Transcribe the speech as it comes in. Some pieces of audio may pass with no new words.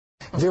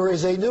There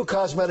is a new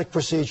cosmetic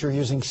procedure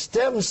using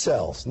stem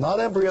cells, not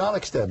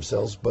embryonic stem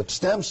cells, but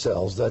stem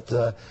cells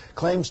that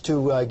claims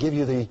to give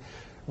you the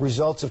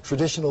results of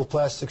traditional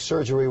plastic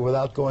surgery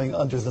without going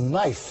under the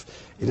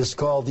knife. It is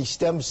called the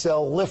stem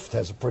cell lift.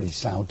 Has a pretty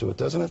sound to it,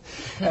 doesn't it?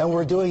 And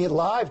we're doing it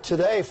live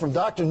today from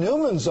Dr.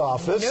 Newman's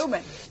office.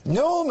 Newman.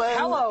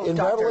 Hello, in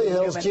Dr. Beverly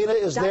Hills. Newman. Gina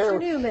is Dr. there.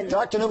 Newman.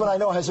 Dr. Newman, I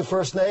know, has a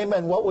first name,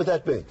 and what would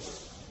that be?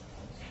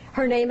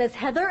 Her name is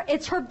Heather.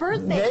 It's her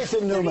birthday.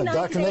 Nathan Newman, Dr.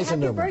 Dr. Nathan Happy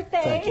Newman.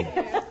 birthday.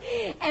 Thank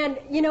you. And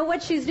you know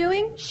what she's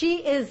doing?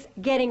 She is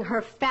getting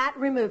her fat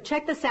removed.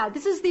 Check this out.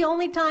 This is the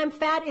only time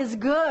fat is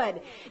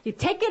good. You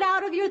take it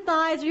out of your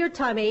thighs or your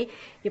tummy.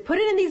 You put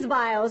it in these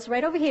vials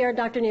right over here,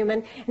 Dr.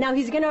 Newman. Now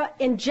he's going to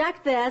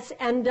inject this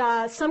and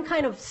some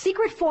kind of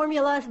secret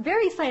formula,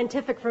 very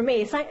scientific for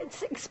me.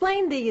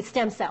 Explain the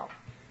stem cell.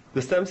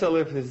 The stem cell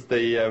lift is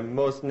the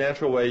most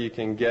natural way you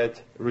can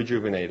get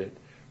rejuvenated.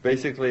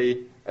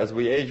 Basically, as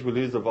we age, we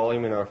lose the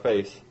volume in our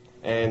face.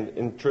 And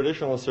in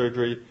traditional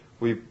surgery,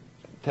 we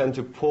tend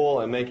to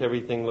pull and make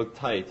everything look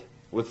tight.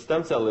 With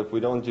stem cell lift, we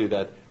don't do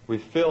that. We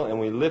fill and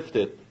we lift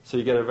it so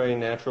you get a very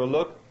natural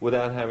look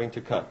without having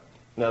to cut.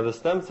 Now, the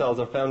stem cells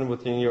are found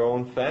within your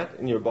own fat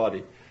in your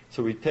body.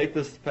 So we take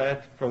this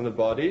fat from the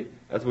body,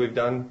 as we've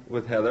done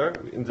with Heather.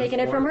 Taking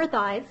it from her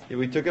thighs.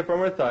 We took it from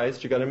her thighs.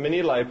 She got a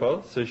mini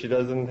lipo, so she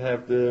doesn't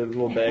have the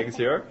little bags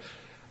here.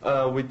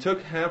 We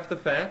took half the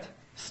fat,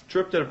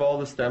 stripped it of all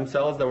the stem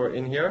cells that were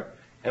in here,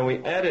 and we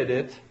added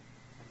it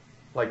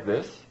like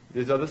this.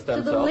 These are the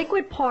stem cells. So the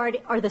liquid part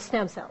are the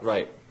stem cells.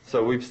 Right.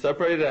 So we've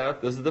separated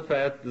out. This is the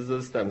fat. This is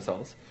the stem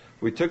cells.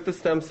 We took the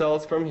stem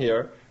cells from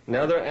here.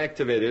 Now they're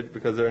activated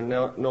because they're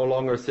no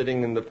longer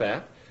sitting in the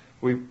fat.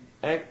 We've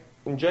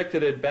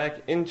injected it back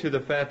into the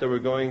fat that we're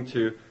going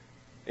to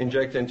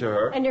inject into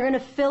her. And you're going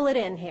to fill it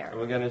in here. And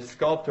we're going to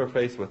sculpt her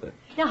face with it.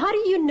 Now, how do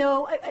you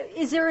know,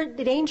 is there a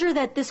danger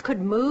that this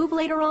could move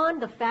later on?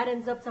 The fat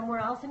ends up somewhere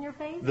else in your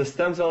face? The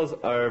stem cells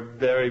are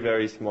very,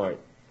 very smart.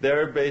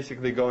 They're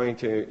basically going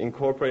to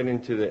incorporate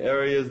into the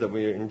areas that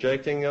we're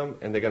injecting them,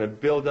 and they're going to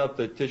build up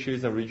the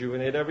tissues and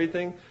rejuvenate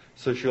everything,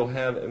 so she'll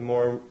have a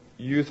more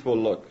youthful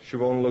look. She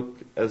won't look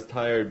as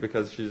tired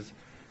because she's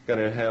going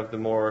to have the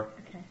more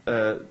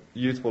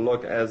youthful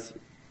look as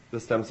the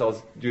stem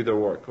cells do their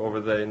work. Over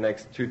the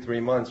next 2-3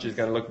 months, she's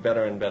going to look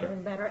better and better.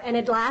 And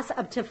it lasts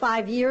up to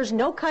 5 years.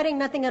 No cutting,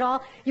 nothing at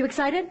all. You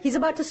excited? He's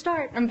about to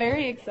start. I'm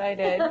very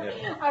excited.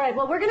 Yeah. All right,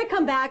 well, we're going to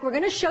come back. We're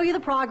going to show you the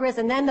progress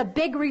and then the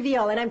big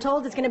reveal. And I'm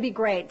told it's going to be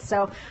great.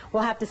 So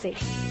we'll have to see.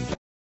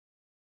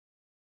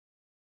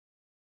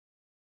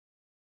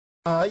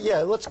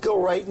 Yeah, let's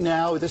go right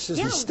now. This is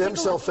the stem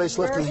cell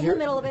facelift. We're in the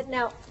middle of it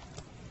now.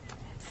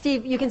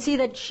 Steve, you can see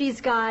that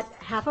she's got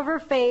half of her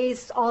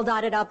face all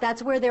dotted up.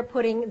 That's where they're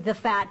putting the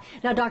fat.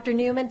 Now, Dr.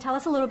 Newman, tell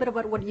us a little bit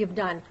about what you've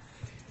done.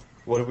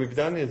 What we've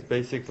done is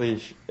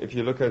basically, if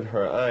you look at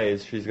her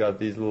eyes, she's got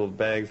these little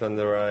bags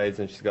under her eyes,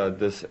 and she's got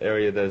this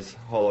area that's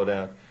hollowed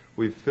out.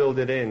 We've filled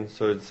it in,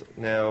 so it's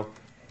now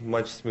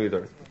much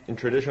smoother. In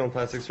traditional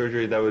plastic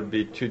surgery, that would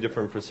be 2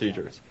 different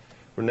procedures.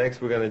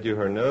 Next, we're going to do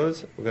her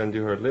nose. We're going to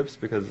do her lips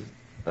because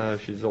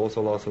she's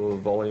also lost a little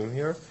volume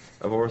here.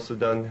 I've also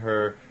done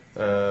her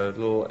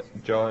little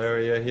jaw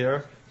area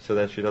here so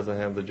that she doesn't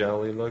have the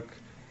jowly look.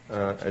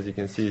 As you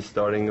can see,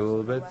 starting a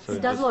little bit. So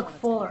it does look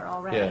fuller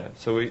already. Yeah,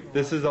 so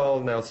this is all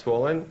now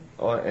swollen,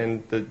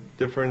 and the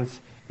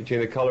difference between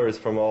the color is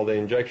from all the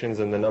injections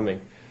and the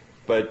numbing.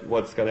 But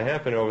what's going to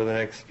happen over the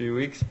next few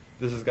weeks,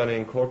 this is going to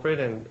incorporate,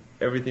 and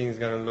everything is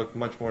going to look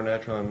much more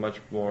natural and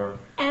much more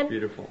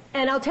beautiful.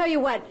 And I'll tell you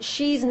what,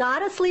 she's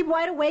not asleep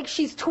wide awake.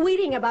 She's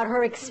tweeting about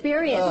her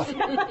experience.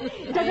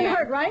 It doesn't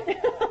hurt, right?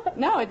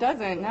 No, it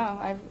doesn't.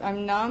 No,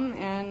 I'm numb,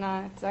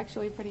 and it's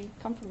actually pretty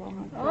comfortable.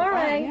 All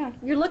right. Yeah.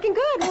 You're looking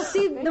good. We'll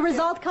see the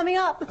result coming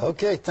up.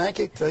 Okay, thank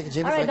you. Thank you,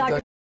 Gina. All right,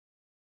 Doctor.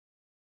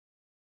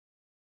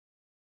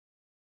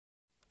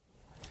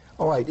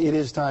 All right, it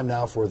is time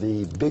now for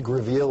the big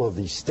reveal of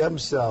the stem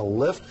cell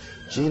lift.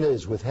 Gina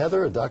is with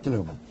Heather and Dr.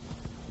 Newman.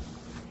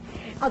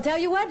 I'll tell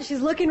you what,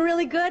 she's looking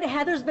really good.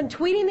 Heather's been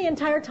tweeting the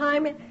entire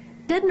time. It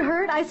didn't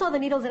hurt. I saw the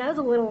needles and I was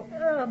a little,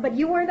 but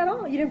you weren't at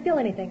all. You didn't feel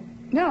anything.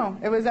 No,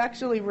 it was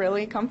actually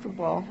really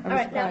comfortable. I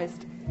was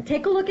surprised. Now,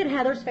 take a look at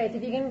Heather's face.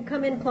 If you can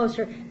come in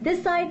closer.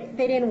 This side,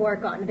 they didn't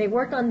work on. They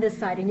worked on this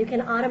side, and you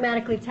can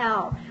automatically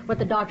tell what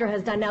the doctor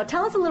has done. Now,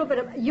 tell us a little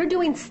bit. You're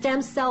doing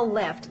stem cell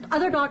lift.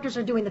 Other doctors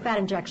are doing the fat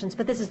injections,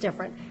 but this is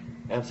different.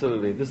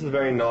 Absolutely. This is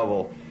very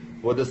novel.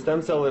 What the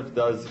stem cell lift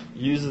does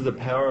uses the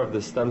power of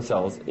the stem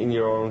cells in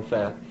your own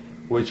fat,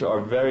 which are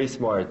very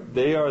smart.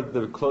 They are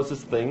the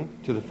closest thing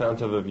to the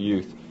fountain of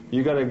youth.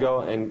 You're going to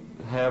go and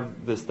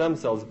have the stem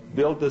cells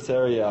build this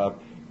area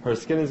up. Her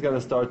skin is going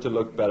to start to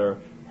look better.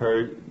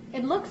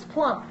 It looks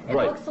plump. It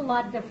looks a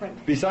lot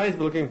different. Besides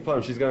looking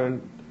plump, she's going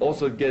to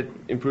also get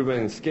improvement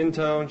in skin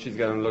tone. She's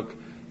going to look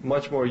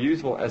much more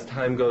youthful as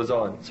time goes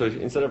on. So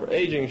instead of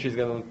aging, she's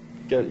going to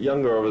get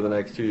younger over the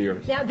next 2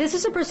 years. Now, this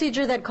is a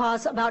procedure that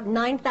costs about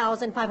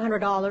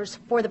 $9,500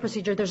 for the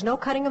procedure. There's no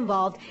cutting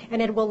involved,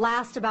 and it will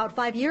last about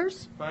 5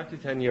 years? 5 to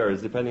 10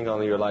 years, depending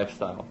on your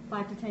lifestyle.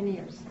 5 to 10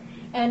 years.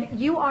 And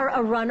you are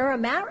a runner, a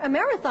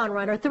marathon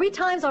runner, 3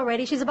 times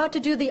already. She's about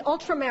to do the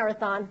ultra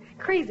marathon.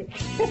 Crazy.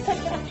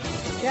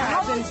 Yeah,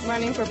 I've been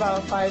running for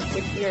about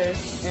 5-6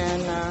 years,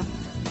 and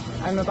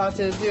I'm about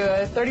to do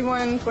a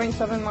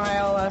 31.7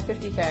 mile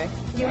 50K.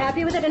 You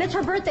happy with it? And it's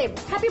her birthday.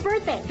 Happy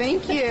birthday.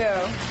 Thank you.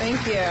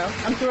 Thank you.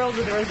 I'm thrilled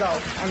with the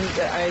results.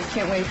 I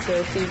can't wait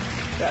to see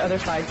the other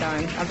side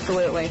done.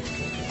 Absolutely.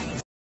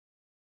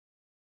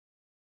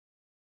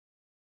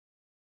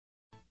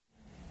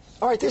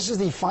 All right, this is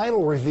the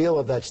final reveal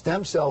of that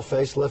stem cell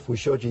facelift we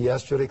showed you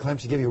yesterday.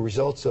 Claims to give you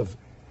results of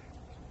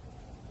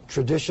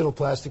traditional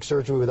plastic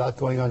surgery without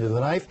going under the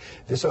knife.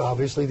 This is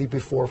obviously the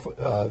before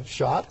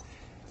shot,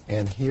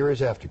 and here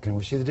is after. Can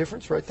we see the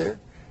difference right there?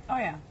 Oh,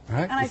 yeah.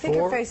 Right, and I think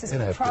her face is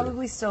after.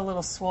 probably still a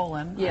little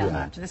swollen.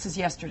 Yeah. This is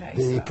yesterday.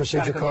 The so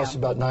procedure gotta go costs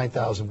down. about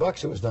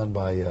 $9,000. It was done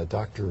by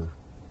Dr.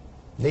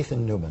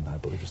 Nathan Newman, I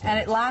believe his name And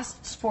is. it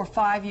lasts for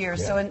 5 years.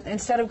 Yeah. So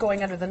instead of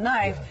going under the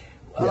knife,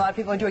 a lot of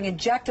people are doing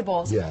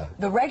injectables. Yeah.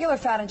 The regular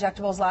fat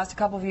injectables last a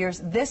couple of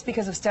years. This,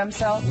 because of stem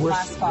cell,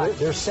 lasts 5.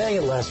 They're saying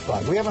it lasts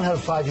 5. We haven't had a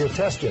 5-year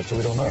test yet, so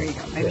we don't know. There you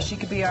go. Maybe she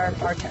could be our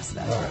test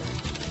then. All right.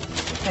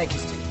 Thank you,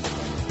 Steve.